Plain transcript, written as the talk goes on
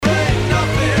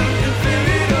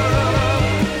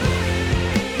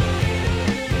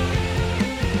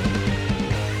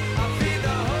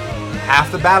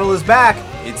Half the Battle is back.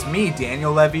 It's me,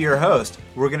 Daniel Levy, your host.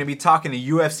 We're going to be talking to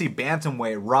UFC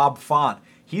bantamweight Rob Font.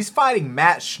 He's fighting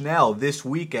Matt Schnell this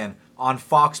weekend on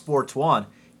Fox Sports 1.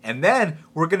 And then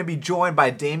we're going to be joined by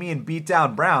Damian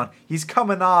Beatdown Brown. He's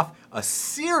coming off a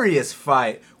serious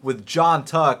fight with John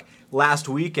Tuck last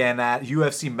weekend at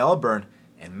UFC Melbourne.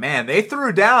 And man, they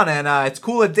threw down, and it's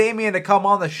cool of Damian to come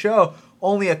on the show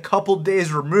only a couple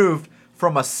days removed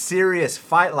from a serious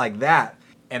fight like that.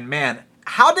 And man,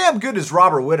 how damn good is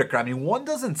Robert Whitaker? I mean, one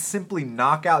doesn't simply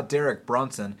knock out Derek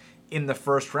Brunson in the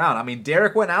first round. I mean,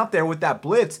 Derek went out there with that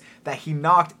blitz that he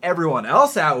knocked everyone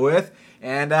else out with,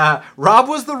 and Rob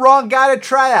was the wrong guy to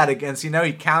try that against. You know,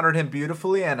 he countered him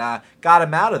beautifully and got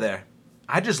him out of there.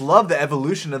 I just love the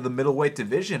evolution of the middleweight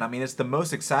division. I mean, it's the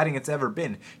most exciting it's ever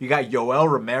been. You got Yoel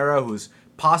Romero, who's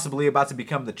possibly about to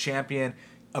become the champion,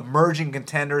 emerging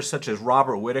contenders such as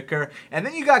Robert Whitaker, and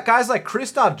then you got guys like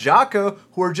Krzysztof Jotko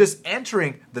who are just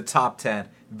entering the top 10.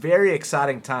 Very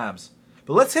exciting times.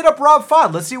 But let's hit up Rob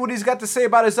Font. Let's see what he's got to say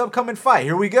about his upcoming fight.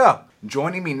 Here we go.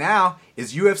 Joining me now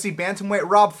is UFC bantamweight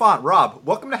Rob Font. Rob,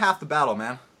 welcome to Half the Battle,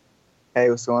 man. Hey,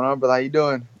 what's going on, brother? How you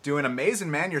doing? Doing amazing,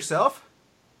 man. Yourself?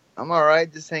 I'm all right.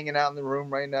 Just hanging out in the room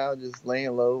right now, just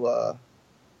laying low.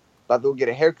 About to go get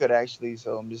a haircut, actually,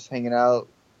 so I'm just hanging out,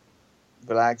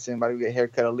 relaxing. About to get a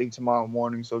haircut. I'll leave tomorrow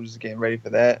morning, so I'm just getting ready for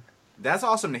that. That's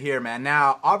awesome to hear, man.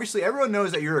 Now, obviously, everyone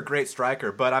knows that you're a great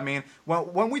striker, but I mean,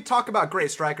 when we talk about great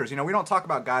strikers, you know, we don't talk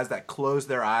about guys that close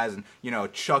their eyes and, you know,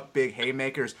 chuck big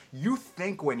haymakers. You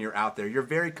think when you're out there. You're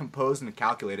very composed and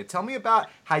calculated. Tell me about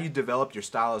how you developed your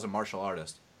style as a martial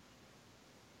artist.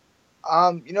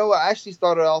 You know what? I actually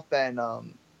started off at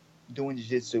doing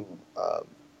jiu-jitsu,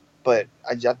 but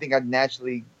I think I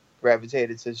naturally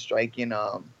gravitated to striking.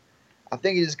 I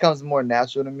think it just comes more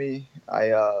natural to me.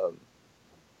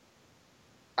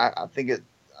 I think it,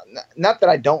 not that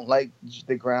I don't like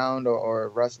the ground or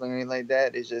wrestling or anything like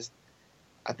that. It's just,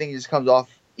 I think it just comes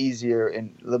off easier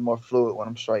and a little more fluid when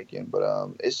I'm striking. But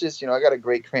it's just, you know, I got a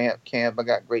great camp. I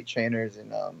got great trainers,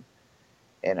 and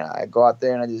I go out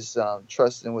there and I just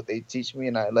trust in what they teach me,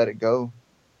 and I let it go.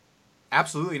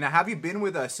 Absolutely. Now, have you been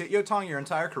with Sityo Tong your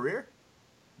entire career?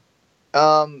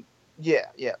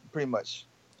 Yeah, pretty much.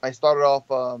 I started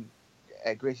off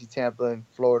at Gracie Tampa in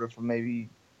Florida for maybe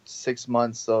 6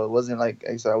 months, so it wasn't like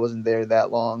I wasn't there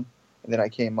that long, and then I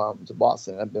came to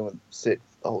Boston. I've been with Sit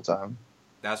the whole time.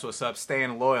 That's what's up.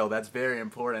 Staying loyal. That's very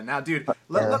important. Now, dude,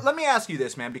 let me ask you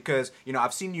this, man, because, you know,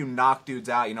 I've seen you knock dudes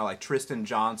out, you know, like Tristan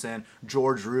Johnson,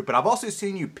 George Root, but I've also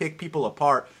seen you pick people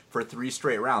apart for 3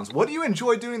 straight rounds. What do you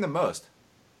enjoy doing the most?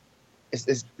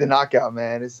 It's the knockout,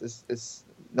 man. It's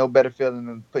no better feeling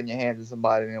than putting your hands on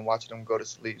somebody and watching them go to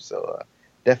sleep. So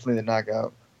definitely the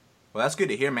knockout. Well, that's good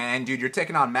to hear, man. Dude, you're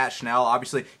taking on Matt Schnell.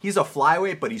 Obviously, he's a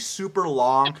flyweight, but he's super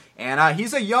long, and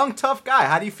he's a young, tough guy.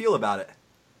 How do you feel about it?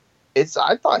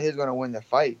 I thought he was going to win the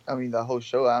fight. I mean, the whole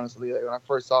show, honestly. Like, when I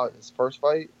first saw his first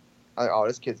fight, I was like, oh,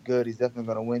 this kid's good. He's definitely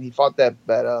going to win. He fought that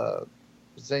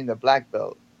was in the black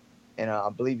belt, and I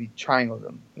believe he triangled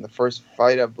him in the first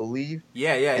fight, I believe.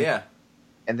 Yeah.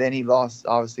 And then he lost,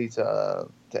 obviously, to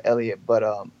Elliott. But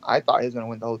I thought he was going to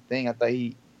win the whole thing. I thought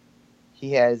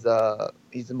he's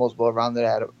the most well-rounded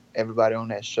out of everybody on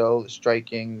that show. The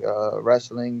striking,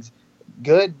 wrestling's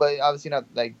good, but obviously not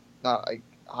like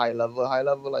high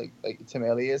level like Tim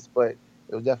Elliott, but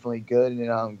it was definitely good,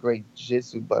 and great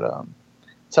jiu-jitsu. But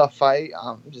tough fight.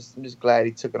 I'm just glad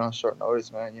he took it on short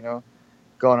notice, man. You know,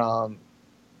 going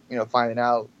finding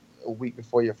out a week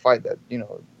before your fight that, you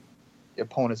know, your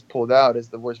opponent's pulled out is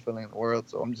the worst feeling in the world.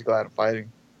 So I'm just glad I'm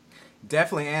fighting.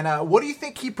 Definitely. And what do you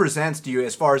think he presents to you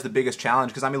as far as the biggest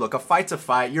challenge? Because, I mean, look, a fight's a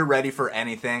fight. You're ready for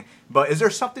anything. But is there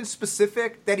something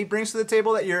specific that he brings to the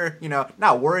table that you're, you know,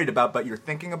 not worried about, but you're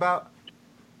thinking about?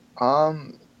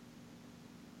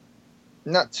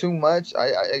 Not too much.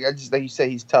 I just, like you say,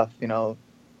 he's tough, you know,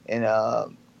 and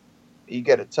you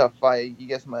get a tough fight. You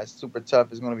get somebody that's super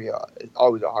tough. It's going to be it's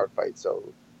always a hard fight. So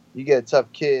you get a tough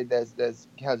kid that's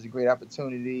has a great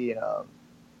opportunity, and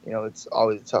you know, it's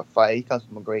always a tough fight. He comes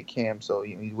from a great camp, so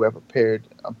he's well prepared.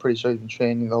 I'm pretty sure he's been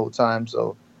training the whole time,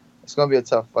 so it's going to be a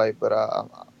tough fight. But I'm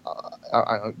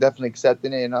definitely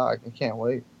accepting it, and I can't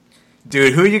wait.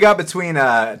 Dude, who you got between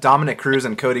Dominic Cruz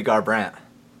and Cody Garbrandt?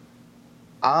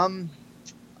 I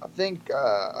think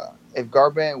if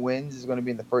Garbrandt wins, it's going to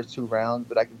be in the first 2 rounds,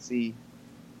 but I can see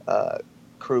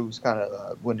Cruz kind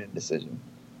of winning the decision.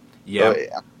 Yeah,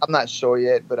 so, I'm not sure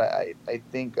yet, but I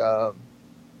think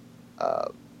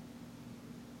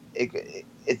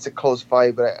it's a close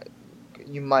fight, but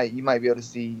you might be able to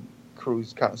see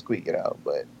Cruz kind of squeak it out.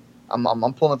 But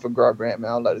I'm pulling for Garbrandt,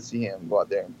 man. I'd love to see him go out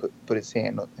there and put his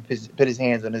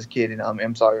hands on his kid, and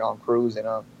I'm sorry, on Cruz, and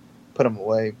put him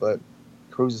away. But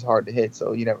Cruz is hard to hit,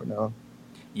 so you never know.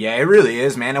 Yeah, it really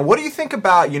is, man. And what do you think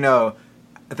about,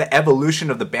 the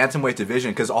evolution of the bantamweight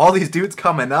division? Because all these dudes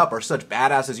coming up are such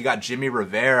badasses. You got Jimmy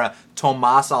Rivera,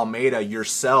 Tomas Almeida,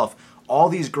 yourself, all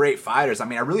these great fighters. I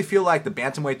mean, I really feel like the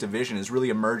bantamweight division is really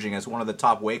emerging as one of the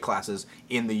top weight classes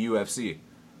in the UFC.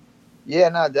 Yeah,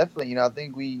 no, definitely. I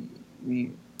think we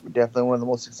definitely one of the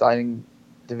most exciting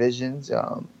divisions.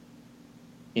 A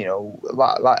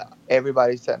lot,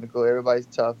 everybody's technical, everybody's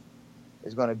tough.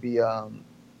 There's going to be a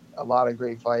lot of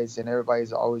great fights, and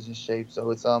everybody's always in shape.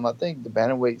 So it's I think the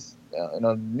bantamweights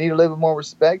need a little bit more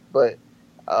respect, but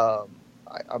I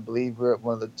believe we're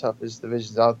one of the toughest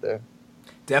divisions out there.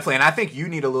 Definitely, and I think you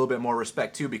need a little bit more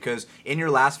respect too, because in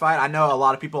your last fight, I know a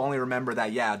lot of people only remember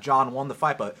that, yeah, John won the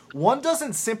fight, but one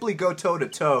doesn't simply go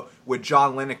toe-to-toe with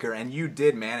John Lineker, and you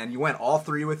did, man, and you went all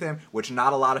three with him, which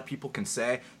not a lot of people can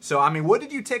say. So, I mean, what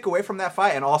did you take away from that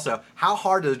fight, and also, how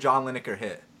hard does John Lineker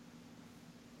hit?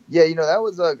 Yeah, that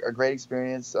was a great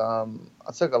experience. I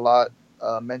took a lot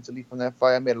mentally from that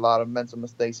fight. I made a lot of mental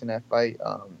mistakes in that fight,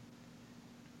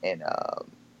 and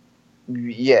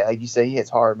yeah, like you say, he hits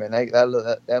hard, man. That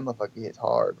motherfucker hits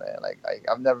hard, man.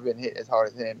 I've never been hit as hard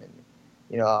as him, and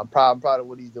I'm proud of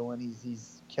what he's doing.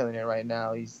 He's killing it right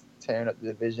now. He's tearing up the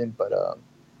division, but like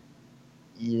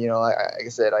I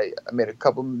said, I made a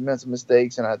couple mental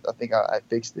mistakes, and I think I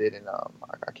fixed it, and I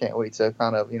can't wait to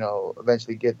kind of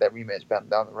eventually get that rematch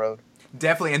down the road.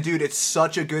 Definitely, and dude, it's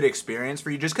such a good experience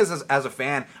for you. Just because as a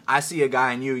fan, I see a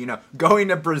guy in you, going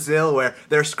to Brazil where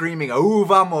they're screaming, "Oh,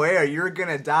 va morrer, you're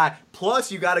gonna die."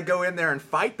 Plus, you got to go in there and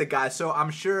fight the guy. So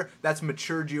I'm sure that's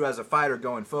matured you as a fighter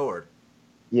going forward.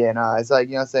 Yeah, nah, it's like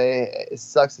say it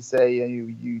sucks to say,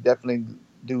 you definitely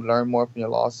do learn more from your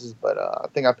losses, but I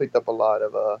think I picked up a lot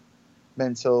of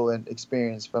mental and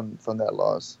experience from that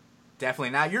loss. Definitely.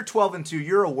 Now, you're 12-2.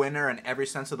 You're a winner in every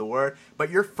sense of the word. But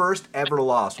your first ever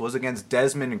loss was against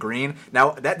Desmond Green.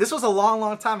 Now, this was a long,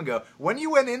 long time ago. When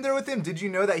you went in there with him, did you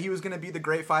know that he was going to be the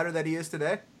great fighter that he is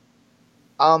today?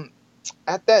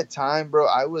 At that time, bro,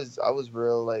 I was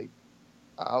real,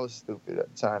 I was stupid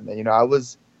at the time, man.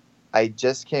 I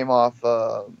just came off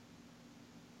a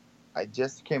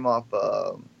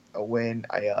win.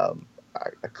 I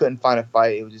couldn't find a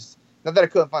fight. It was just not that I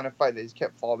couldn't find a fight. They just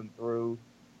kept falling through.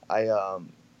 I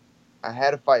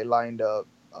had a fight lined up.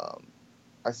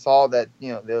 I saw that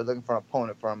they were looking for an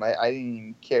opponent for him. I didn't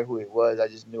even care who it was. I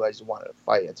just knew I just wanted to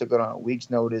fight. I took it on a week's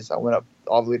notice. I went up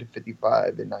all the way to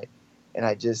 55, and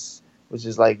I just was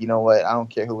just like, you know what? I don't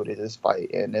care who it is. This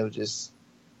fight, and it was just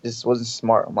wasn't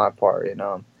smart on my part. And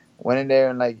went in there,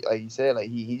 and like you said,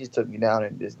 he just took me down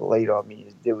and just laid on me,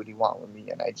 just did what he wanted with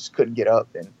me, and I just couldn't get up,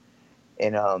 and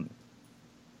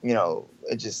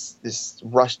it just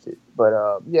rushed it.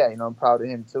 But yeah, I'm proud of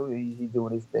him too. He's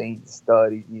doing his thing. He's a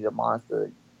stud. He's a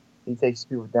monster. He takes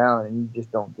people down, and you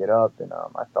just don't get up. And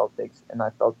I felt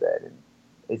that, and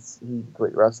he's a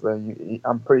great wrestler.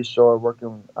 I'm pretty sure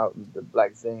working out in the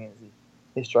Black Zans,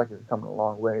 his striking is coming a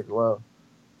long way as well.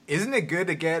 Isn't it good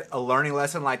to get a learning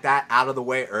lesson like that out of the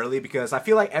way early? Because I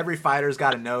feel like every fighter's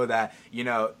got to know that,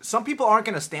 some people aren't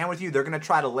going to stand with you. They're going to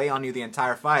try to lay on you the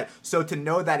entire fight. So to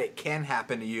know that it can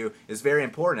happen to you is very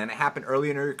important. And it happened early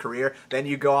in your career. Then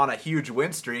you go on a huge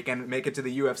win streak and make it to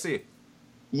the UFC.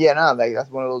 Yeah, no, that's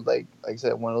one of those, like I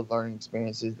said, one of those learning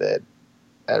experiences that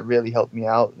really helped me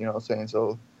out, what I'm saying?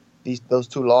 So those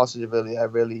two losses I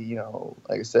really,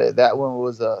 like I said, that one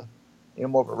was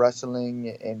more of a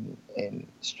wrestling and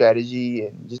strategy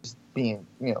and just being,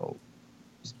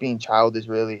 just being childish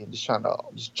really, and just trying to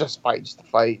just fight just to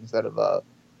fight instead of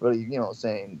really,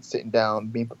 sitting down,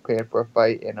 being prepared for a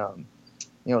fight. And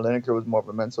Lineker was more of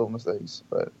a mental mistakes,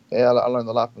 but yeah, I learned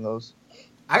a lot from those.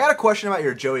 I got a question about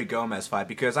your Joey Gomez fight,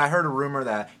 because I heard a rumor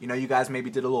that, you guys maybe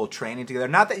did a little training together.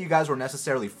 Not that you guys were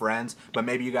necessarily friends, but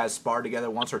maybe you guys sparred together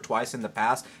once or twice in the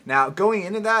past. Now, going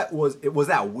into that, was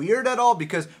that weird at all?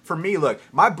 Because for me, look,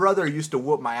 my brother used to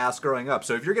whoop my ass growing up.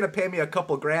 So if you're going to pay me a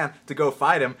couple grand to go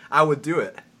fight him, I would do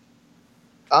it.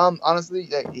 Honestly,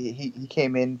 he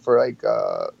came in for a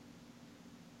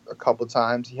couple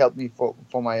times. He helped me for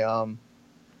my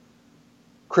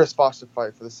Chris Foster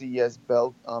fight for the CES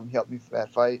belt. He helped me for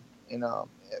that fight. And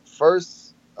at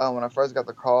first, when I first got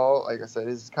the call, like I said,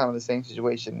 this is kind of the same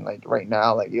situation. Like right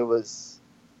now, it was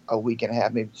a week and a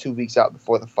half, maybe 2 weeks out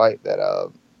before the fight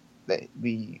that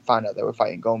we find out that we're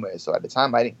fighting Gomez. So at the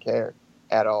time, I didn't care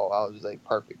at all. I was just like,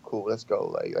 perfect, cool, let's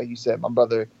go. Like you said, my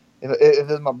brother. If it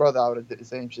was my brother, I would have did the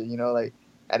same shit.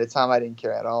 At the time, I didn't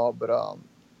care at all. But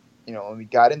when we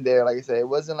got in there, like I said, it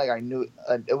wasn't like I knew.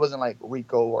 It wasn't like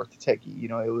Rico or Tateki.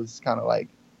 It was kind of like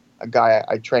a guy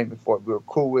I trained before. We were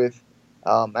cool with.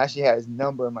 I actually had his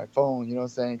number in my phone. You know what I'm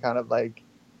saying? Kind of like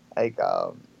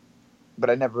but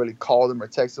I never really called him or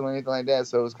texted him or anything like that.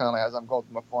 So it was kind of like as I'm going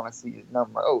through my phone, I see his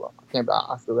number. Oh, I can't.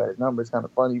 I still got his number. It's kind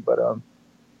of funny, but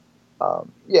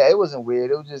yeah, it wasn't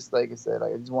weird. It was just like I said,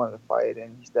 like I just wanted to fight,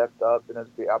 and he stepped up, and it was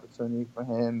a great opportunity for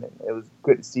him, and it was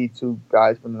good to see two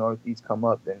guys from the Northeast come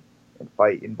up and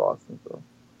fight in Boston. So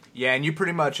Yeah, and you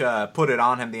pretty much put it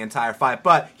on him the entire fight,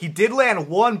 but he did land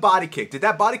one body kick. Did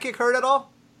that body kick hurt at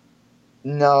all?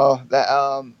 no, that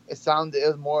it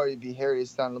was more if you hear it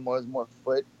sounded more it was more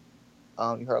foot.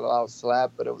 You heard a loud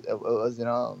slap, but it wasn't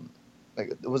like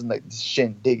it wasn't like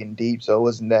shin digging deep, so it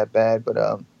wasn't that bad. But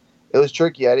it was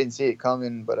tricky. I didn't see it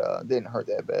coming, but it didn't hurt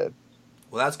that bad.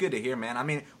 Well, that's good to hear, man. I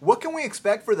mean, what can we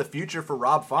expect for the future for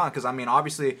Rob Font? Because, I mean,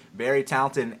 obviously, very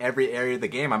talented in every area of the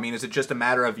game. I mean, is it just a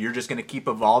matter of you're just going to keep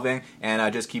evolving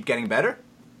and just keep getting better?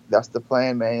 That's the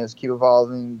plan, man. Just keep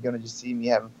evolving. You're gonna just see me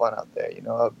having fun out there.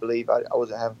 I believe I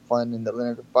wasn't having fun in the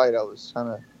Lineker fight. I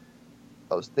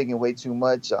was thinking way too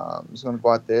much. I'm just gonna go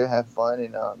out there, have fun,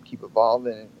 and keep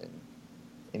evolving. And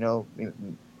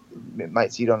you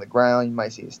might see it on the ground, you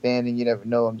might see it standing. You never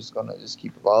know. I'm just gonna just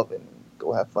keep evolving and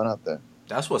go have fun out there.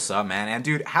 That's what's up, man. And,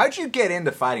 dude, how'd you get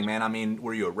into fighting, man? I mean,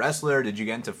 were you a wrestler? Did you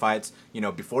get into fights,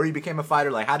 before you became a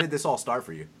fighter? Like, how did this all start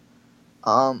for you?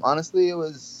 Honestly, it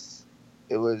was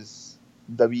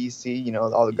WEC.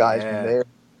 All the guys from Yeah.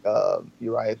 there.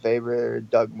 Uriah Faber,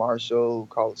 Doug Marshall,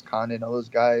 Carlos Condon, all those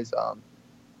guys.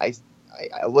 I,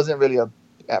 I wasn't really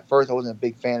at first I wasn't a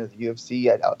big fan of the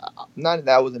UFC. Not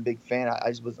that I wasn't a big fan. I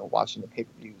just wasn't watching the pay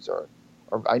per views or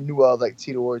I knew of like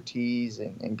Tito Ortiz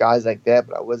and guys like that,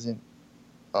 but I wasn't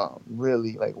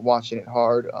really like watching it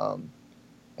hard.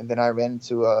 And then I ran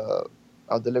into I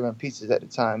was delivering pizzas at the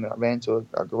time, and I ran into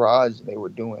a garage, and they were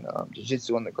doing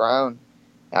jiu-jitsu on the ground.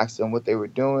 Asked them what they were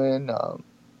doing.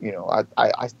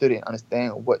 I still didn't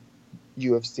understand what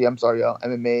UFC, I'm sorry,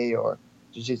 MMA or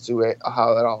jiu-jitsu,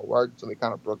 how it all worked. So they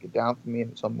kind of broke it down for me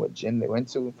and told me what gym they went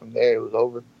to. And from there, it was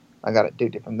over. I got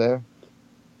addicted from there.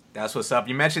 That's what's up.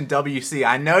 You mentioned WC.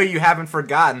 I know you haven't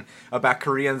forgotten about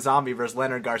Korean Zombie versus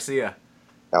Leonard Garcia.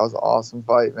 That was an awesome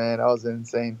fight, man. That was an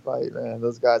insane fight, man.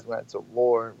 Those guys went to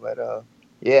war. But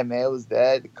yeah, man, it was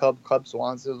that. The Cub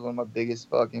Swanson was one of my biggest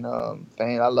fucking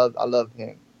fans. I love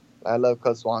him. I love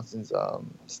Cub Swanson's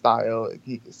style.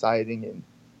 He's exciting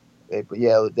but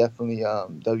yeah, it was definitely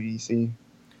WEC.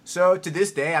 So, to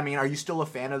this day, I mean, are you still a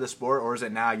fan of the sport, or is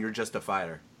it now you're just a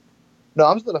fighter? No,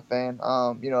 I'm still a fan.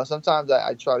 Sometimes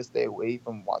I try to stay away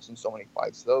from watching so many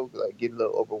fights though, because I get a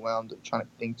little overwhelmed of trying to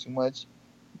think too much.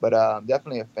 But I'm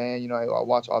definitely a fan. I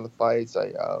watch all the fights.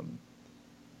 I'm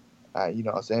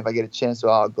saying if I get a chance to,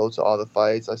 I'll go to all the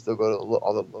fights. I still go to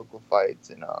all the local fights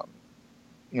and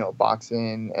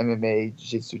boxing, MMA,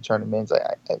 jiu-jitsu tournaments.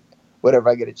 Whatever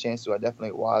I get a chance to, I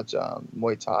definitely watch.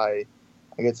 Muay Thai.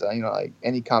 I guess like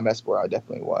any combat sport, I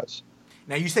definitely watch.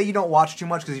 Now, you say you don't watch too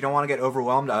much because you don't want to get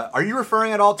overwhelmed. Are you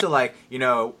referring at all to, like,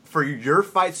 for your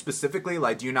fight specifically?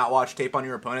 Like, do you not watch tape on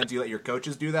your opponent? Do you let your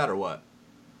coaches do that, or what?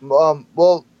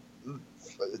 Well,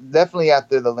 definitely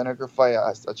after the Lineker fight,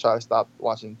 I try to stop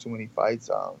watching too many fights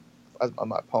as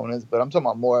my opponents. But I'm talking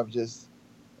about more of just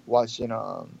watching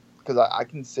because I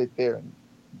can sit there and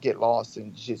get lost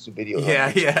in jiu-jitsu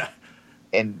videos. Yeah.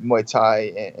 And Muay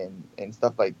Thai and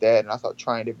stuff like that, and I start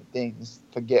trying different things,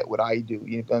 forget what I do.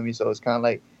 You know what I mean? So it's kind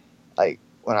of like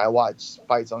when I watch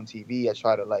fights on TV, I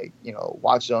try to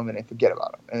watch them and then forget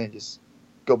about them, and then just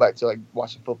go back to like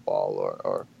watching football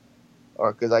or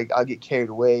because I'll get carried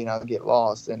away and I'll get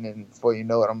lost, and then before you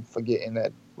know it, I'm forgetting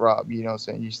that Rob. You know what I'm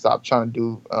saying? You stop trying to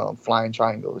do flying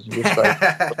triangles. You just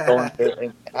start going there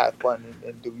and have fun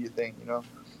and do your thing.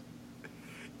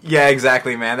 Yeah,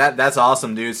 exactly, man. That's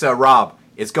awesome, dude. So, Rob,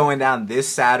 it's going down this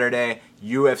Saturday,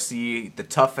 UFC, the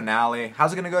tough finale.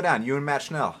 How's it going to go down, you and Matt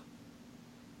Schnell?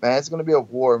 Man, it's going to be a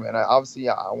war, man. I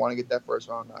want to get that first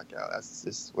round knockout. That's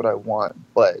just what I want.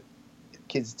 But the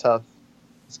kid's tough.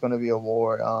 It's going to be a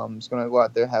war. I'm just going to go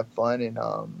out there, have fun, and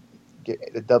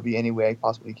get the W any way I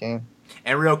possibly can.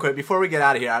 And real quick, before we get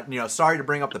out of here, sorry to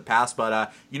bring up the past,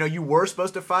 but you were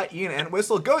supposed to fight Ian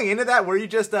Entwistle. Going into that, were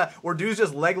dudes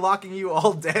just leg locking you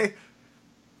all day?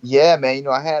 Yeah, man.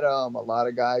 I had a lot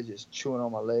of guys just chewing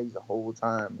on my legs the whole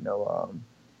time.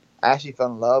 I actually fell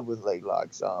in love with leg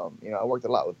locks. I worked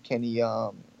a lot with Kenny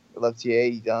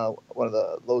Leftier, one of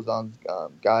the Lausanne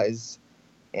guys.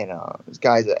 And this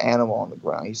guy's an animal on the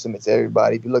ground. He submits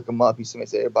everybody. If you look him up, he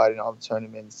submits everybody in all the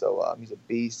tournaments. So he's a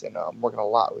beast, and I'm working a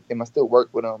lot with him. I still work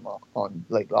with him on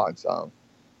leg locks.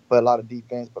 play a lot of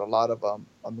defense, but a lot of I'm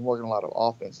working a lot of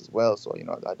offense as well. So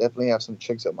I definitely have some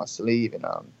tricks up my sleeve, and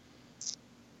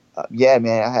yeah,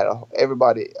 man, I had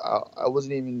everybody. I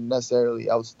wasn't even necessarily.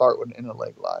 I would start with in a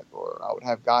leg lock, or I would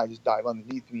have guys just dive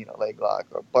underneath me in a leg lock,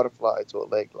 or butterfly to a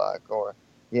leg lock, or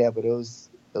yeah. But there was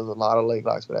a lot of leg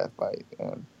locks for that fight,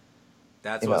 and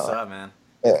That's what's up, man.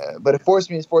 Yeah, but it forced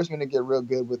me to get real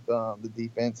good with the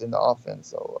defense and the offense.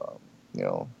 So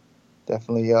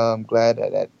definitely glad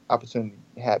that opportunity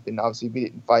happened. Obviously, we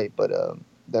didn't fight, but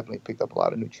definitely picked up a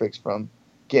lot of new tricks from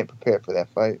getting prepared for that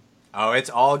fight. Oh, it's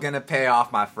all going to pay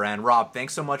off, my friend. Rob,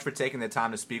 thanks so much for taking the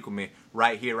time to speak with me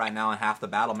right here, right now on Half the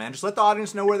Battle, man. Just let the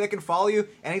audience know where they can follow you.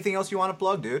 Anything else you want to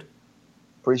plug, dude?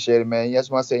 Appreciate it, man.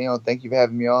 Yes, I want to say, thank you for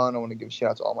having me on. I want to give a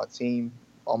shout out to all my team,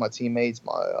 all my teammates,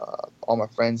 all my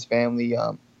friends, family. If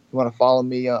you want to follow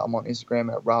me, I'm on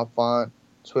Instagram at Rob Font,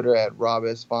 Twitter at Rob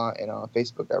S. Font, and on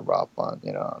Facebook at Rob Font.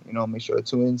 Make sure to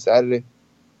tune in Saturday.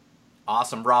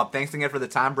 Awesome, Rob. Thanks again for the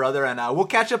time, brother, and we'll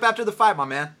catch up after the fight, my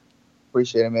man.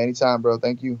 Appreciate it, man. Anytime, bro.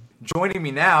 Thank you. Joining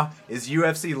me now is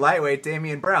UFC lightweight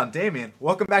Damian Brown. Damian,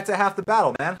 welcome back to Half the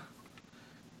Battle, man.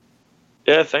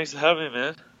 Yeah, thanks for having me,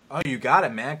 man. Oh, you got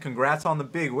it, man. Congrats on the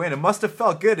big win. It must have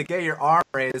felt good to get your arm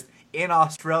raised in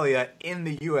Australia in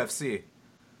the UFC.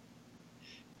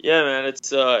 Yeah, man,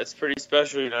 it's pretty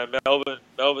special.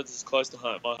 Melbourne's as close to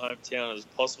my hometown as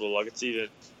possible. Like it's even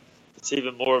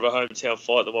more of a hometown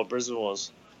fight than what Brisbane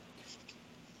was.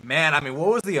 Man, what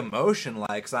was the emotion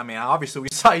like? 'Cause, obviously we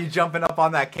saw you jumping up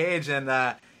on that cage, and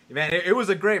man, it was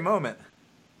a great moment.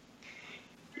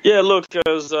 Yeah, look, it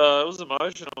was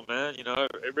emotional, man.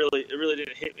 It really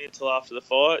didn't hit me until after the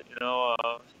fight.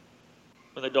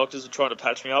 When the doctors were trying to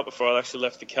patch me up before I actually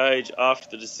left the cage after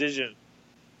the decision,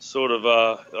 sort of,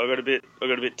 I got a bit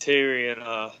teary, and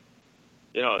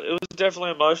it was definitely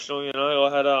emotional.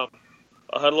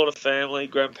 I had a lot of family,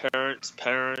 grandparents,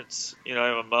 parents,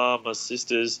 my mum, my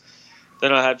sisters.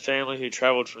 Then I had family who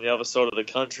travelled from the other side of the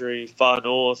country, far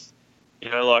north,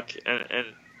 and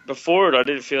before it, I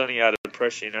didn't feel any added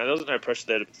pressure, there was no pressure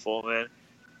there before, man.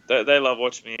 They love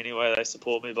watching me anyway, they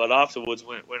support me, but afterwards,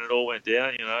 when it all went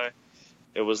down,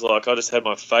 it was like I just had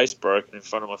my face broken in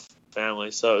front of my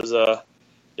family, so it was,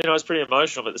 it was pretty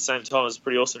emotional, but at the same time, it was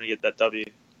pretty awesome to get that W.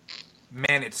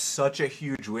 Man, it's such a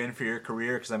huge win for your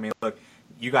career, because, look,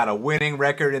 you got a winning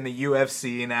record in the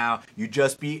UFC now. You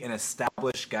just beat an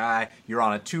established guy. You're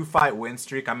on a 2-fight win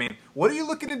streak. What are you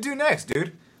looking to do next,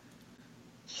 dude?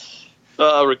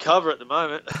 Recover at the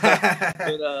moment.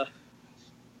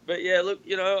 but yeah, look,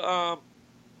 it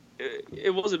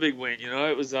was a big win.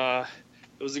 It was a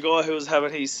guy who was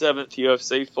having his 7th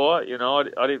UFC fight.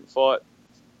 I didn't fight.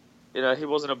 He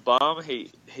wasn't a bum.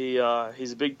 He's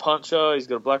a big puncher. He's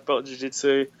got a black belt in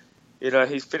jiu-jitsu.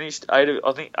 He's finished 8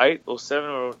 or 7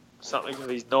 or something of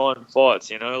his 9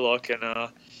 fights. And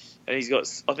he's got.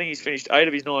 I think he's finished 8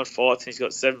 of his 9 fights, and he's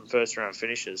got 7 first-round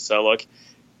finishes. So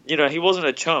he wasn't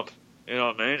a chump. You know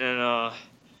what I mean? And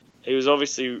he was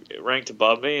obviously ranked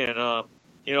above me, and I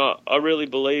really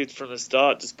believed from the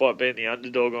start, despite being the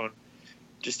underdog on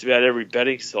just about every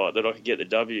betting site, that I could get the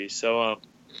W. So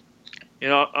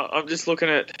I'm just looking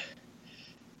at.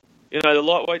 The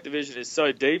lightweight division is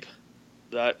so deep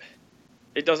that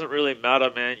it doesn't really matter,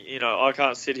 man. I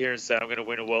can't sit here and say I'm going to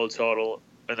win a world title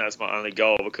and that's my only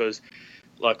goal, because,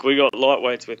 we got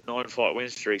lightweights with 9-fight win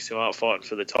streaks who aren't fighting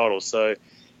for the title. So,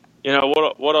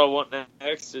 what I want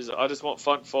next is I just want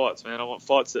fun fights, man. I want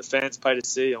fights that fans pay to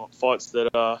see. I want fights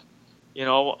that I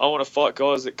want to fight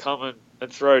guys that come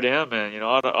and throw down, man.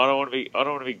 I don't want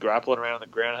to be grappling around the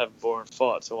ground having boring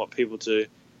fights. I want people to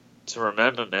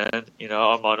remember, man.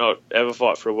 I might not ever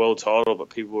fight for a world title, but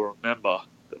people will remember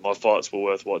that my fights were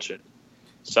worth watching.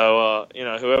 So,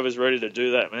 whoever's ready to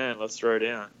do that, man, let's throw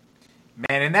down.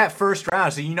 Man, in that first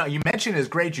round, so you mentioned his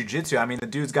great jiu-jitsu. The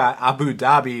dude's got Abu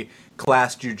Dhabi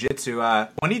class jiu-jitsu.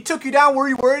 When he took you down, were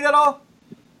you worried at all?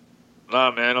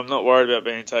 Nah, man, I'm not worried about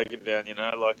being taken down,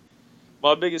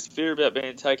 my biggest fear about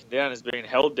being taken down is being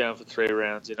held down for 3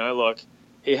 rounds,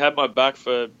 he had my back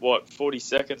for, 40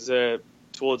 seconds there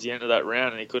towards the end of that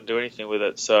round, and he couldn't do anything with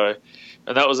it. So,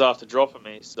 and that was after dropping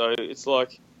me. So it's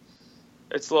like,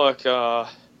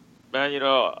 man,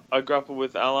 I grappled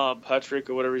with Alan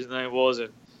Patrick or whatever his name was,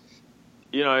 and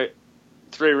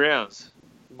 3 rounds,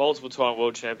 multiple-time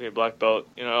world champion black belt.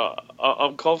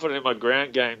 I'm confident in my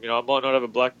ground game. I might not have a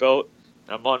black belt,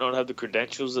 and I might not have the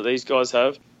credentials that these guys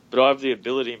have, but I have the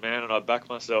ability, man, and I back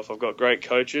myself. I've got great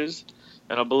coaches,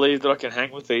 and I believe that I can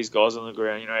hang with these guys on the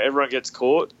ground. Everyone gets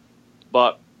caught,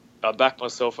 but I back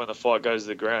myself when the fight goes to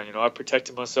the ground. I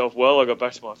protected myself well. I got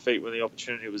back to my feet when the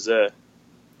opportunity was there.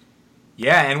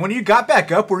 Yeah, and when you got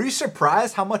back up, were you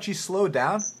surprised how much he slowed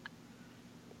down?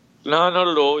 No, not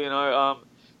at all.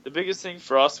 The biggest thing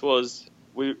for us was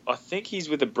I think he's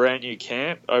with a brand new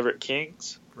camp over at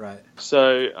Kings. Right.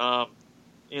 So,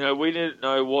 we didn't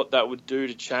know what that would do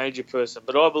to change a person.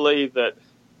 But I believe that,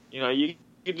 you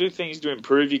can do things to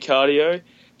improve your cardio.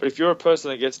 But if you're a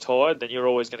person that gets tired, then you're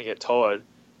always going to get tired.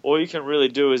 All you can really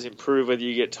do is improve whether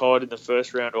you get tired in the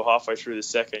first round or halfway through the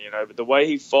second, But the way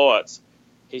he fights,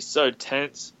 he's so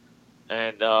tense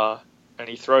and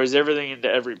he throws everything into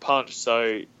every punch.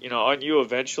 So, I knew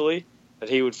eventually that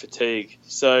he would fatigue.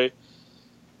 So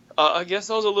I guess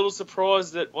I was a little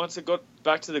surprised that once it got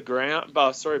back to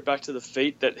the back to the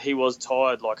feet, that he was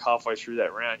tired like halfway through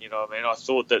that round. I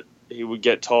thought that he would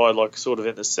get tired like sort of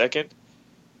in the second,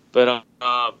 but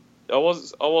I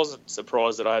wasn't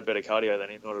surprised that I had better cardio than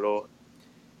him, not at all.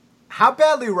 How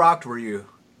badly rocked were you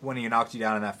when he knocked you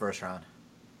down in that first round?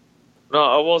 No,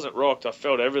 I wasn't rocked. I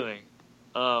felt everything.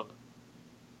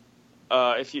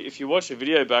 If you watch the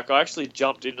video back, I actually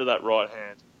jumped into that right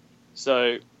hand.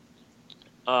 So,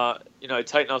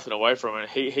 take nothing away from it.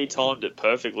 He timed it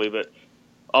perfectly, but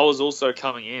I was also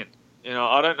coming in.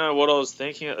 I don't know what I was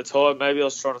thinking at the time. Maybe I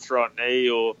was trying to throw a knee,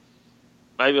 or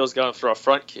maybe I was going to throw a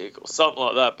front kick or something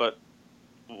like that. But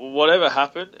whatever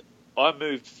happened, I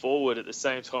moved forward at the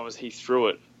same time as he threw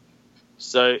it.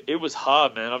 So it was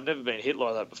hard, man. I've never been hit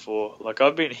like that before. Like,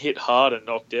 I've been hit hard and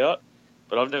knocked out,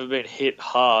 but I've never been hit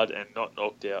hard and not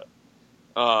knocked out.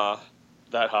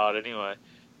 That hard anyway.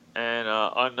 And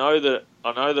I know that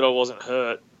I wasn't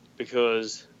hurt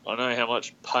because I know how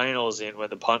much pain I was in when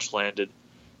the punch landed.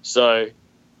 So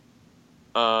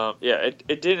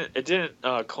it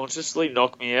didn't consciously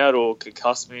knock me out or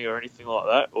concuss me or anything like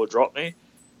that or drop me.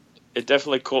 It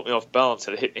definitely caught me off balance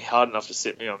and it hit me hard enough to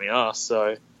sit me on the ass.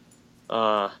 So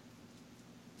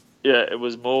it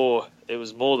was more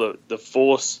the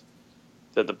force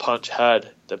that the punch had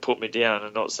that put me down,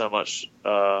 and not so much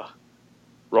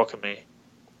rocking me.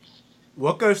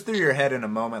 What goes through your head in a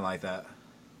moment like that?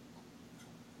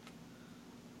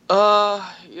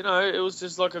 It was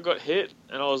just like I got hit,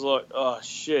 and I was like, oh,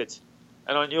 shit.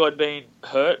 And I knew I'd been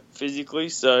hurt physically,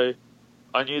 so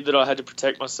I knew that I had to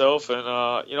protect myself. And,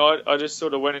 I just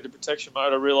sort of went into protection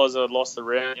mode. I realised I'd lost the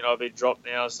round. I've been dropped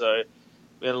now, so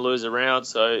we're going to lose a round.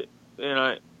 So,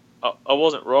 I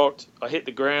wasn't rocked. I hit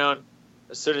the ground.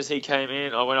 As soon as he came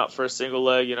in, I went up for a single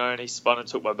leg, and he spun and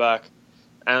took my back.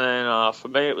 And then for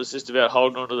me, it was just about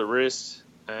holding onto the wrist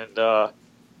and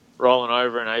rolling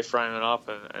over and A-framing up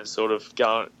and sort of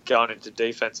going into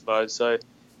defense mode. So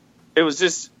it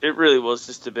really was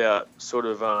just about sort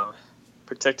of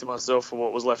protecting myself for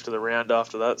what was left of the round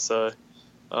after that. So,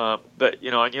 but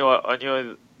I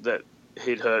knew that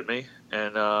he'd hurt me,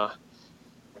 and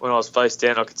when I was face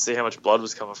down, I could see how much blood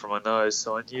was coming from my nose.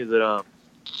 So I knew that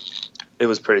it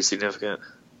was pretty significant.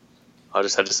 I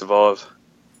just had to survive.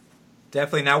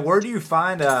 Definitely. Now, where do you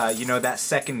find, that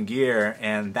second gear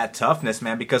and that toughness,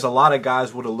 man? Because a lot of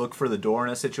guys would have looked for the door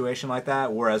in a situation like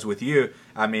that, whereas with you,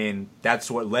 I mean,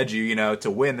 that's what led you, to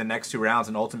win the next two rounds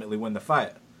and ultimately win the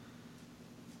fight.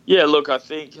 Yeah, look, I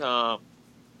think, I've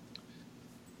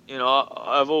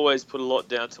always put a lot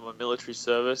down to my military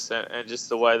service and just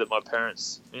the way that my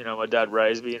parents, my dad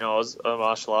raised me. I was a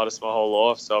martial artist my whole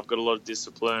life, so I've got a lot of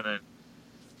discipline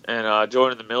and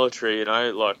joining the military,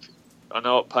 I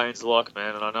know what pain's like,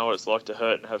 man, and I know what it's like to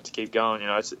hurt and have to keep going.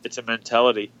 It's a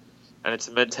mentality, and it's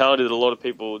a mentality that a lot of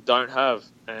people don't have,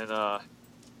 and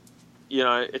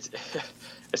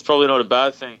it's probably not a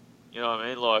bad thing. You know what I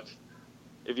mean? Like,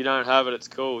 if you don't have it, it's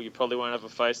cool. You probably won't have a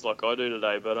face like I do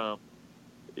today, but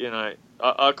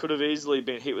I could have easily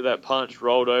been hit with that punch,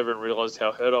 rolled over, and realised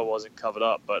how hurt I was and covered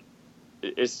up. But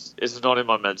it's not in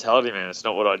my mentality, man. It's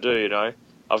not what I do.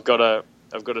 I've got a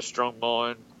strong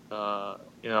mind. I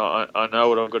know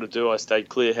what I've got to do. I stayed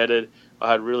clear-headed.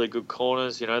 I had really good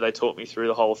corners. They taught me through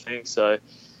the whole thing. So,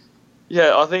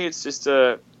 yeah, I think it's just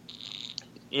a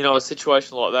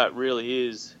situation like that really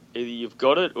is either you've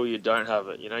got it or you don't have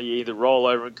it. You either roll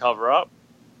over and cover up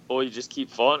or you just keep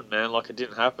fighting, man, like it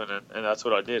didn't happen. And that's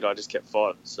what I did. I just kept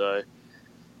fighting. So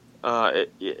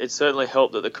it certainly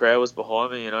helped that the crowd was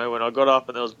behind me. When I got up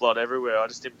and there was blood everywhere, I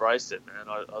just embraced it, man.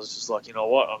 I was just like, you know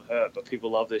what? I'm hurt, but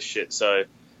people love this shit. So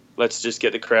let's just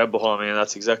get the crowd behind me, and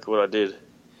that's exactly what I did.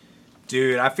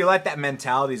 Dude, I feel like that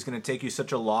mentality is going to take you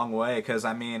such a long way because,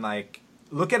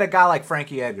 look at a guy like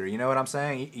Frankie Edgar. You know what I'm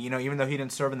saying? Even though he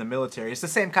didn't serve in the military, it's the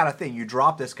same kind of thing. You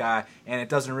drop this guy, and it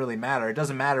doesn't really matter. It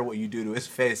doesn't matter what you do to his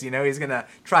face. He's going to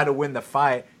try to win the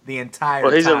fight the entire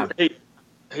time.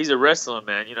 He's a wrestler,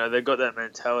 man. They've got that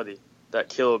mentality, that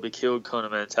kill or be killed kind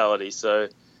of mentality. So,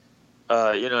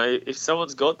 if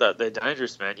someone's got that, they're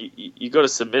dangerous, man. You got to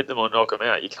submit them or knock them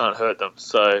out. You can't hurt them.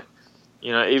 So,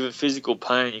 you know, even physical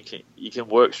pain you can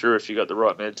work through if you got the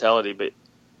right mentality. But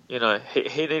you know,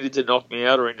 he needed to knock me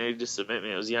out or he needed to submit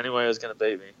me. It was the only way he was going to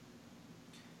beat me.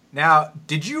 Now,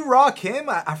 did you rock him?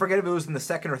 I forget if it was in the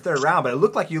second or third round, but it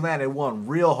looked like you landed one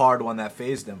real hard one that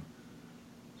phased him.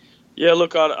 Yeah,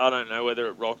 look, I don't know whether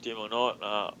it rocked him or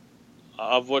not.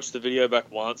 I've watched the video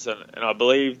back once, and I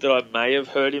believe that I may have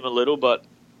hurt him a little, but,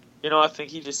 you know, I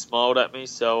think he just smiled at me,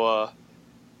 so,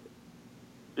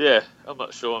 yeah, I'm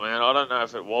not sure, man. I don't know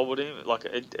if it wobbled him. Like,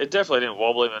 it definitely didn't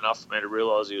wobble him enough for me to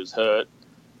realise he was hurt.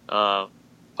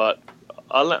 But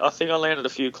I think I landed a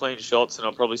few clean shots, and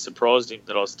I probably surprised him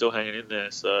that I was still hanging in there,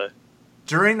 so...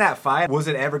 During that fight, was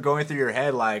it ever going through your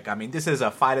head, like, I mean, this is a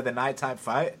fight of the night type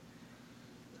fight?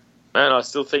 Man, I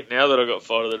still think now that I got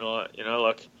fight of the night, you know,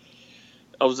 like...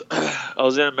 I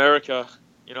was in America,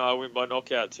 you know, I win by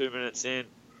knockout 2 minutes in,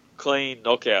 clean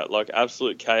knockout, like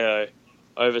absolute KO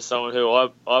over someone who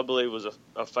I believe was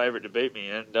a favourite to beat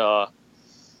me, and I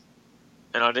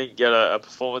didn't get a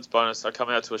performance bonus. I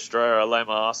come out to Australia, I lay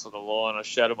my ass on the line, I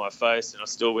shatter my face, and I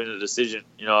still win the decision.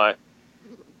 You know,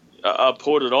 I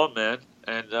poured it on, man,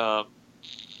 and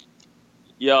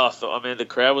yeah, I mean the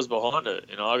crowd was behind it.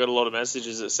 You know, I got a lot of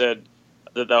messages that said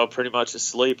that they were pretty much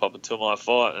asleep up until my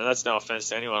fight, and that's no offense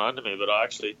to anyone under me, but I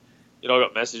actually, you know, I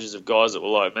got messages of guys that were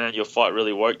like, man, your fight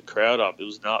really woke the crowd up. It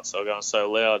was nuts. They were going so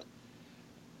loud.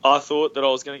 I thought that I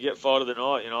was going to get fight of the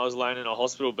night. You know, I was laying in a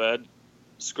hospital bed,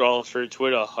 scrolling through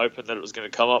Twitter, hoping that it was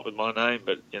going to come up with my name,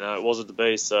 but, you know, it wasn't to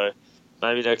be, so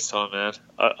maybe next time, man.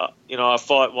 You know, I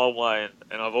fight one way,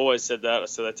 and I've always said that. I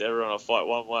said that to everyone. I fight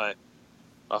one way.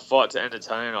 I fight to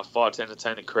entertain. I fight to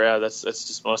entertain the crowd. That's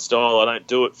just my style. I don't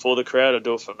do it for the crowd. I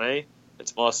do it for me.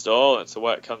 It's my style. It's the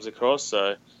way it comes across.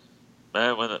 So,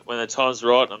 man, when the time's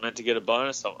right and I'm meant to get a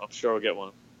bonus, I'm sure I'll get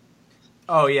one.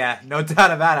 Oh, yeah. No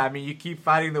doubt about it. I mean, you keep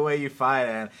fighting the way you fight,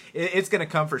 and it's going to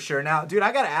come for sure. Now, dude,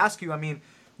 I got to ask you, I mean,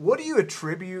 what do you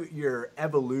attribute your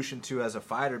evolution to as a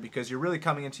fighter? Because you're really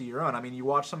coming into your own. I mean, you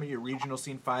watch some of your regional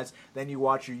scene fights, then you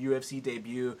watch your UFC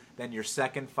debut, then your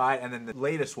second fight, and then the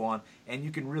latest one, and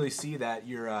you can really see that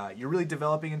you're really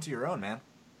developing into your own, man.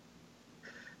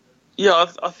 Yeah,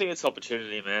 I think it's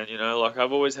opportunity, man. You know, like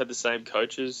I've always had the same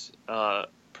coaches,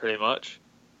 pretty much,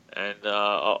 and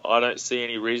I don't see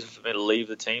any reason for me to leave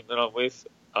the team that I'm with.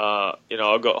 You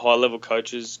know, I've got high-level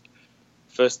coaches,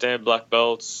 first dan black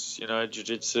belts, you know,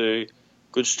 jiu-jitsu,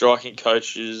 good striking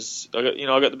coaches. I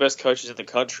got the best coaches in the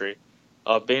country.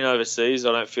 I've been overseas.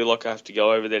 I don't feel like I have to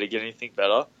go over there to get anything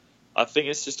better. I think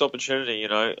it's just opportunity, you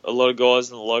know. A lot of guys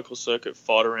in the local circuit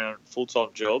fight around full-time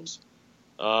jobs.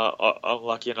 I'm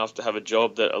lucky enough to have a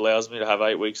job that allows me to have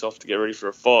 8 weeks off to get ready for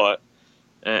a fight.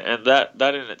 And that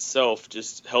in itself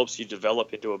just helps you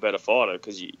develop into a better fighter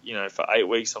because, you know, for 8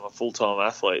 weeks I'm a full-time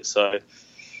athlete. So,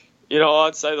 you know,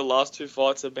 I'd say the last 2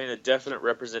 fights have been a definite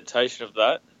representation of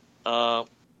that.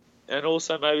 And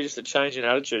also maybe just a change in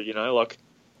attitude, you know, like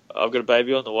I've got a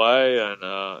baby on the way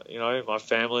and, you know, my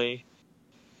family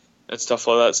and stuff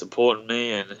like that supporting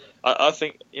me. And I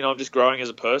think, you know, I'm just growing as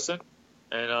a person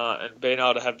and being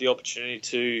able to have the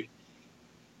opportunity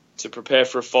to prepare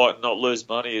for a fight and not lose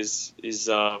money is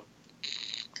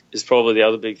probably the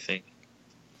other big thing.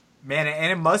 Man,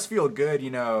 and it must feel good,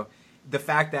 you know, the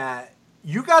fact that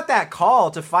you got that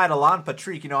call to fight Alan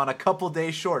Patrick, you know, on a couple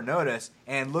days short notice,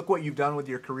 and look what you've done with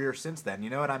your career since then. You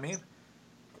know what I mean?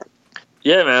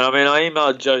 Yeah, man. I mean, I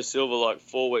emailed Joe Silva like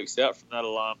 4 weeks out from that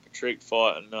Alan Patrick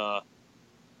fight, and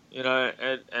you know,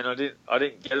 and I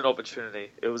didn't get an opportunity.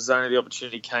 It was only the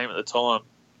opportunity came at the time,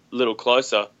 a little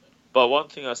closer. But one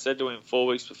thing I said to him 4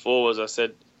 weeks before was, I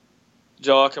said,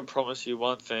 Joe, I can promise you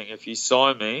one thing: if you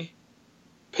sign me,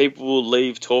 people will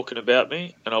leave talking about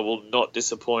me, and I will not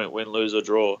disappoint, win, lose, or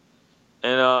draw.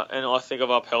 And I think I've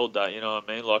upheld that, you know what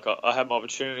I mean? Like, I had my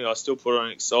opportunity. I still put on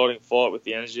an exciting fight with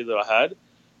the energy that I had.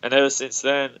 And ever since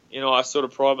then, you know, I sort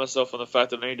of pride myself on the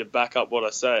fact that I need to back up what I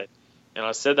say. And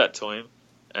I said that to him.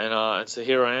 And so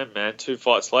here I am, man. 2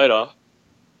 fights later,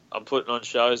 I'm putting on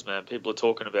shows, man. People are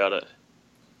talking about it.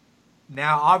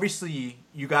 Now, obviously,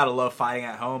 you got to love fighting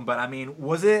at home. But, I mean,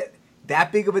 was it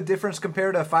that big of a difference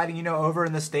compared to fighting, you know, over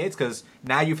in the States? Because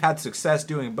now you've had success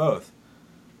doing both.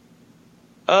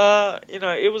 You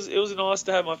know, it was nice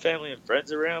to have my family and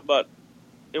friends around, but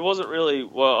it wasn't really,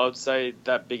 well, I'd say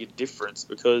that big a difference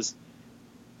because,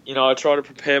 you know, I try to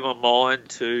prepare my mind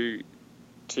to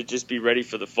just be ready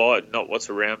for the fight, not what's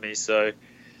around me. So,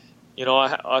 you know,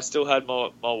 I still had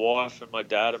my wife and my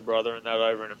dad and brother and that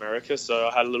over in America, so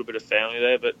I had a little bit of family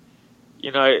there, but,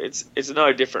 you know, it's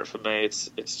no different for me. It's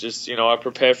just, you know, I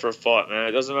prepare for a fight, man.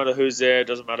 It doesn't matter who's there. It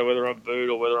doesn't matter whether I'm booed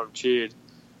or whether I'm cheered.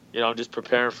 You know, I'm just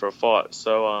preparing for a fight.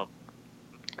 So,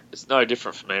 it's no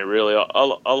different for me, really.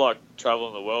 I like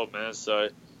traveling the world, man. So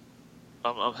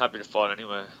I'm happy to fight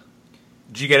anywhere.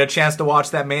 Did you get a chance to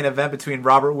watch that main event between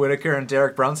Robert Whittaker and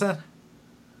Derek Brunson?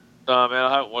 No, man,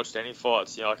 I haven't watched any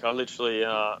fights. Like I literally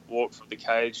walked from the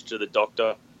cage to the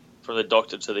doctor, from the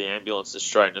doctor to the ambulance, and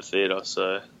straight into theater.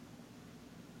 So.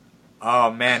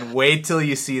 Oh man, wait till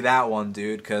you see that one,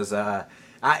 dude. Because I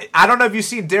don't know if you've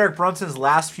seen Derek Brunson's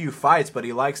last few fights, but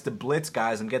he likes to blitz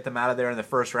guys and get them out of there in the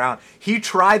first round. He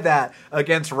tried that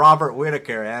against Robert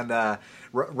Whittaker, and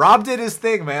Rob did his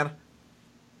thing, man.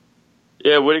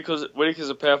 Yeah, Whittaker's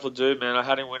a powerful dude, man. I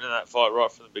had him winning that fight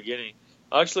right from the beginning.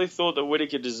 I actually thought that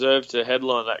Whittaker deserved to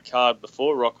headline that card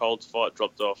before Rockhold's fight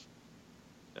dropped off.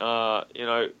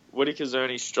 Whittaker's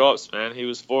earning stripes, man. He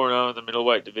was 4-0 in the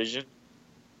middleweight division.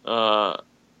 I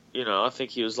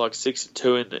think he was like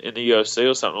 6-2 in the UFC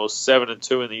or something, or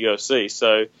 7-2 in the UFC.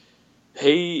 So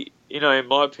he, in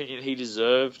my opinion, he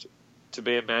deserved to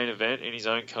be a main event in his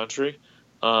own country.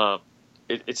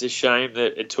 It's a shame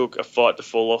that it took a fight to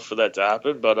fall off for that to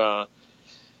happen, but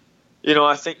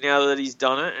I think now that he's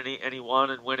done it and he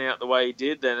won and went out the way he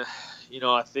did, then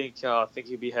I think he'll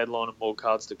be headlining more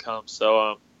cards to come. So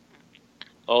I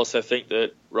also think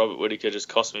that Robert Whittaker just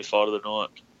cost me fight of the night.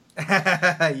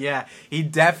 Yeah, he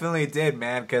definitely did,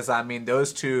 man. Because I mean,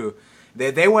 those two,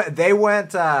 they went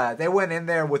in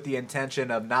there with the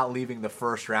intention of not leaving the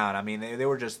first round. I mean, they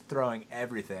were just throwing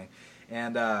everything,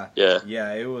 and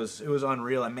it was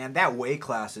unreal. And man, that weight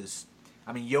class is,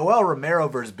 I mean, Yoel Romero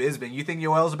versus Bisping. You think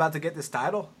Yoel's about to get this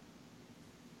title?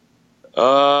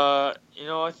 I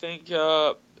think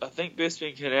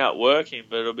Bisping can outwork him,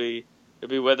 but it'll be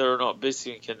whether or not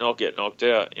Bisping can not get knocked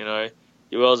out.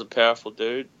 Yoel's a powerful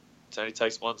dude. It only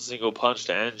takes one single punch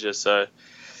to end you, so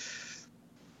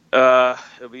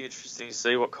it'll be interesting to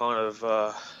see what kind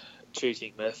of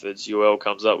cheating methods Yoel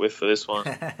comes up with for this one.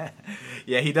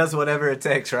 Yeah, he does whatever it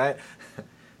takes, right?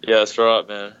 Yeah, that's right,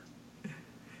 man.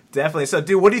 Definitely. So,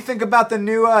 dude, what do you think about the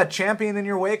new champion in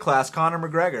your weight class, Conor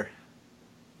McGregor?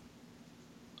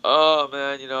 Oh,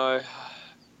 man,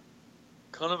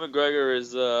 Conor McGregor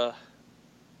is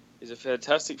he's a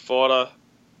fantastic fighter.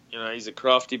 He's a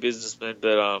crafty businessman,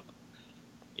 but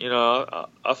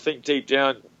I think deep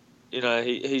down,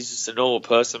 he's just a normal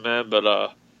person, man.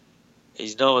 But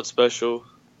he's no one special.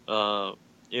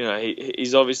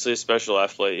 He's obviously a special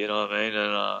athlete. You know what I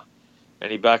mean?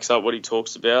 And he backs up what he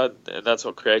talks about, and that's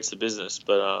what creates the business.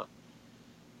 But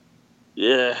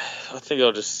I think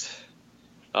I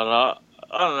don't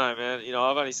know, man.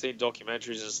 I've only seen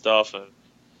documentaries and stuff, and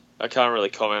I can't really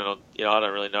comment on. I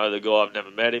don't really know the guy. I've never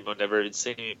met him. I've never even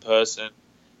seen him in person.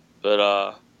 But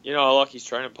I like his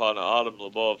training partner, Artem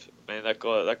Lobov. Man, that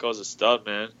guy's a stud,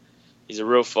 man. He's a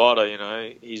real fighter.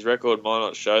 His record might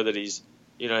not show that he's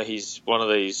one of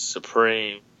these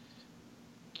supreme,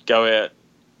 go out,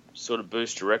 sort of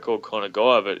boost your record kind of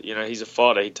guy. But he's a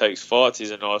fighter. He takes fights.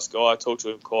 He's a nice guy. I talk to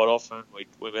him quite often.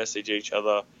 We message each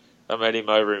other. I met him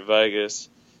over in Vegas.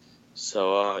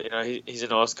 So he's a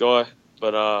nice guy.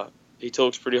 But he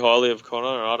talks pretty highly of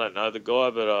Conor. I don't know the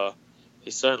guy, but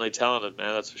he's certainly talented,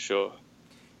 man. That's for sure.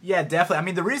 Yeah, definitely. I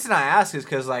mean, the reason I ask is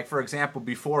because, like, for example,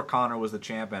 before Conor was the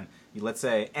champion, let's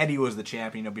say Eddie was the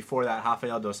champion. Before that,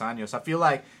 Rafael dos Anjos. I feel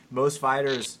like most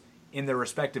fighters in their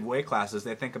respective weight classes,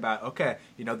 they think about, okay,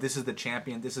 this is the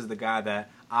champion. This is the guy that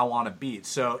I want to beat.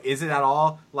 So, is it at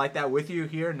all like that with you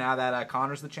here now that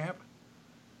Conor's the champ?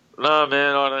 No,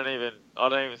 man. I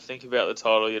don't even think about the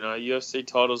title. UFC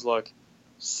title's like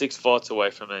 6 fights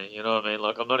away from me. You know what I mean?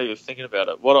 Like, I'm not even thinking about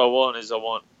it. What I want is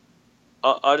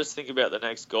I just think about the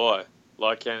next guy.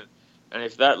 Like, and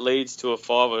if that leads to a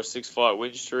 5 or 6 fight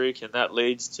win streak and that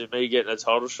leads to me getting a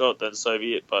title shot, then so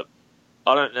be it. But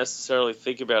I don't necessarily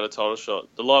think about a title shot.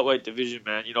 The lightweight division,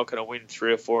 man, you're not going to win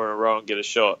 3 or 4 in a row and get a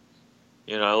shot.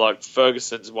 Like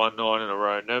Ferguson's won 9 in a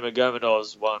row.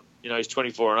 Nurmagomedov's won. He's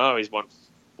 24-0. He's won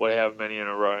however many in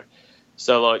a row.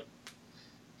 So, like,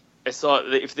 it's like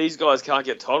if these guys can't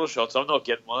get title shots, I'm not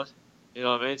getting one. You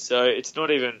know what I mean? So it's not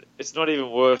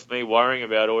even worth me worrying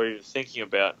about or even thinking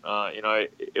about.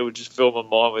 It would just fill my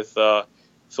mind with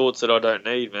thoughts that I don't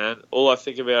need, man. All I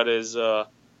think about is the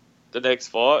next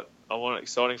fight. I want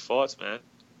exciting fights, man.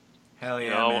 Hell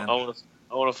yeah, man. I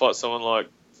want to fight someone like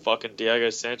fucking Diego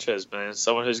Sanchez, man.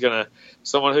 Someone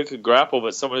who could grapple,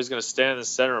 but someone who's gonna stand in the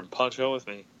center and punch on with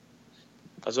me.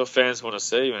 That's what fans want to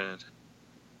see, man.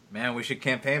 Man, we should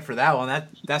campaign for that one.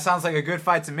 That sounds like a good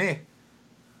fight to me.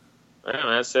 Yeah,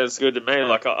 man, that sounds good to me.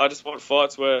 Like, I just want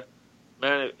fights where,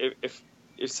 man, if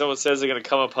someone says they're going to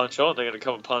come and punch on, they're going to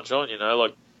come and punch on,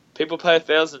 Like, people pay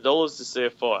 $1,000 to see a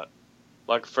fight,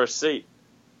 like, for a seat.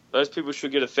 Those people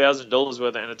should get $1,000 worth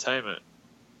of entertainment.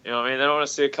 You know what I mean? They don't want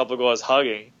to see a couple of guys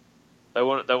hugging. They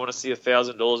want to see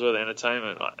 $1,000 worth of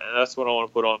entertainment, and that's what I want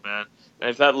to put on, man. And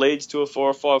if that leads to a 4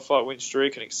 or 5 fight win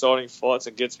streak and exciting fights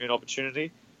and gets me an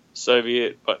opportunity, so be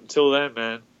it. But until then,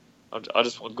 man, I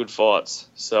just want good fights.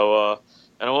 So,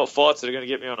 and I want fights that are going to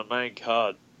get me on a main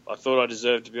card. I thought I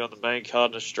deserved to be on the main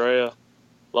card in Australia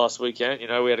last weekend. You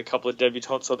know, we had a couple of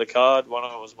debutantes on the card. One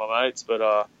of them was my mates,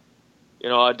 but you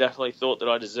know, I definitely thought that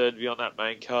I deserved to be on that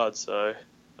main card. So,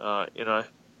 you know,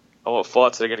 I want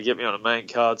fights that are going to get me on a main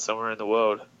card somewhere in the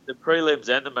world. The prelims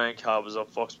and the main card was on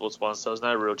Fox Sports 1, so there's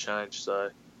no real change. So,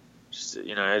 just,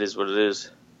 you know, it is what it is.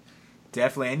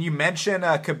 Definitely. And you mentioned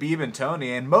Khabib and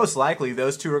Tony, and most likely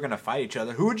those two are going to fight each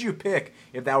other. Who would you pick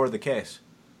if that were the case?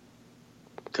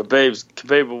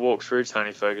 Khabib will walk through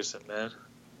Tony Ferguson, man.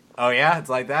 Oh, yeah? It's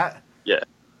like that? Yeah.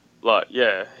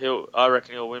 I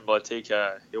reckon he'll win by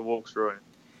TKO. He'll walk through him.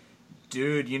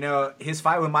 Dude, you know, his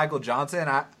fight with Michael Johnson,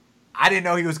 I didn't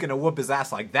know he was going to whoop his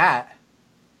ass like that.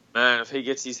 Man, if he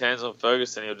gets his hands on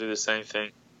Ferguson, he'll do the same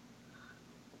thing.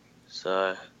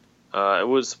 So, it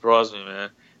would surprise me, man.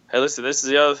 Hey, listen, this is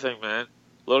the other thing, man.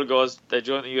 A lot of guys, they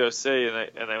join the UFC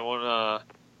and they want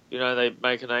you know, they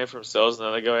make a name for themselves and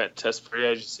then they go out and test free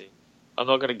agency. I'm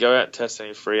not going to go out and test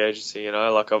any free agency, you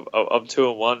know. Like, I'm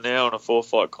 2-1 now on a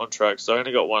 4-fight contract, so I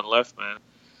only got one left, man.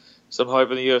 So I'm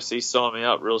hoping the UFC sign me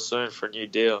up real soon for a new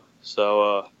deal.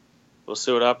 So, we'll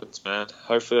see what happens, man.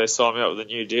 Hopefully they sign me up with a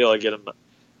new deal. I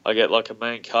get like a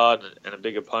main card and a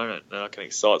big opponent, and I can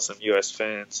excite some US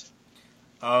fans.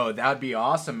 Oh, that would be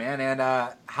awesome, man. And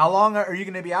how long are you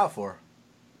going to be out for?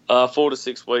 4 to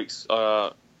 6 weeks.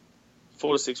 4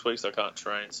 to 6 weeks I can't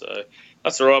train, so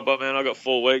that's all right. But man, I got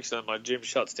 4 weeks and my gym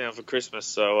shuts down for Christmas,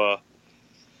 so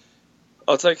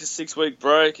I'll take a 6-week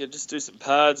break and just do some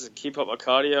pads and keep up my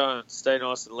cardio and stay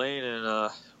nice and lean,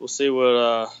 and we'll see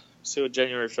what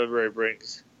January, February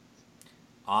brings.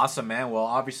 Awesome, man. Well,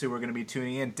 obviously we're going to be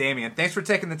tuning in. Damian, thanks for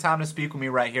taking the time to speak with me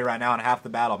right here, right now on Half the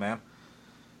Battle, man.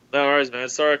 No worries, man.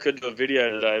 Sorry I couldn't do a video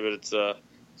today, but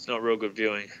it's not real good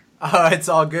viewing. It's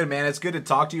all good, man. It's good to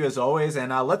talk to you as always,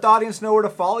 and let the audience know where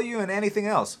to follow you and anything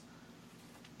else.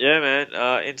 Yeah, man.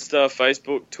 Insta,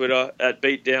 Facebook, Twitter, at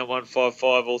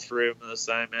Beatdown155. All three of them are the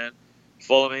same, man.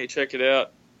 Follow me, check it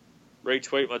out.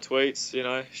 Retweet my tweets, you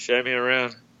know, show me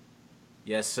around.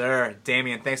 Yes, sir.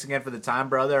 Damian, thanks again for the time,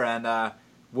 brother, and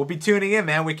we'll be tuning in,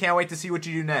 man. We can't wait to see what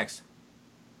you do next.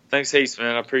 Thanks heaps,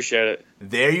 man. I appreciate it.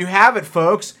 There you have it,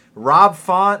 folks. Rob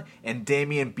Font and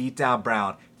Damian Beatdown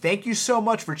Brown. Thank you so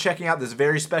much for checking out this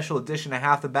very special edition of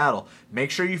Half the Battle. Make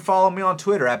sure you follow me on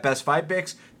Twitter at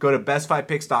BestFightPicks. Go to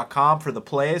BestFightPicks.com for the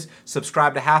plays.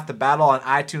 Subscribe to Half the Battle on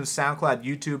iTunes, SoundCloud,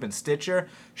 YouTube, and Stitcher.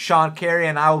 Sean Carey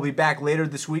and I will be back later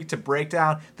this week to break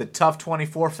down the Tough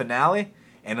 24 finale.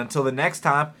 And until the next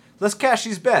time, let's cash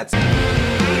these bets.